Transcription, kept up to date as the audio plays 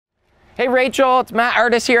Hey Rachel, it's Matt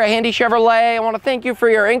Artus here at Handy Chevrolet. I want to thank you for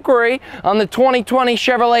your inquiry on the 2020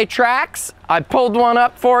 Chevrolet Trax. I pulled one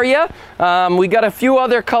up for you. We got a few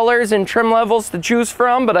other colors and trim levels to choose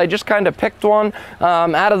from, but I just kind of picked one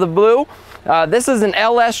out of the blue. This is an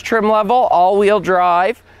LS trim level, all-wheel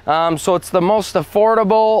drive. So it's the most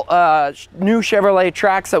affordable new Chevrolet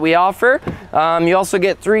Trax that we offer. You also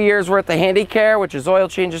get 3 years worth of handy care, which is oil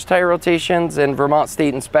changes, tire rotations, and Vermont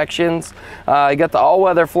state inspections. You got the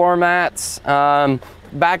all-weather floor mats,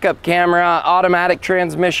 backup camera, automatic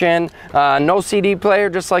transmission, no CD player,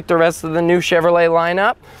 just like the rest of the new Chevrolet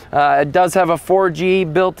lineup. It does have a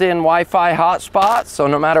 4G built-in Wi-Fi hotspot, so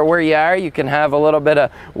no matter where you are, you can have a little bit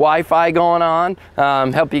of Wi-Fi going on,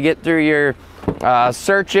 help you get through your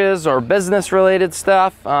searches or business related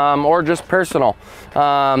stuff, or just personal.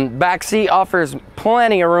 Back seat offers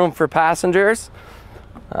plenty of room for passengers.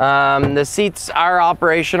 The seats are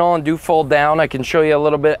operational and do fold down. I can show you a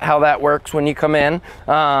little bit how that works when you come in.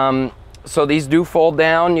 So these do fold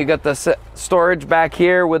down. You got the storage back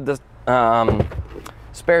here with the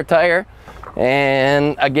spare tire.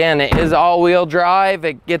 And again, it is all-wheel drive.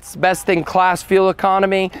 It gets best in class fuel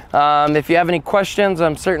economy. If you have any questions,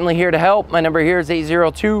 I'm certainly here to help. My number here is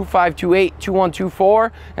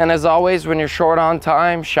 802-528-2124. And as always, when you're short on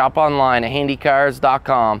time, shop online at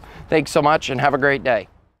handycars.com. Thanks so much and have a great day.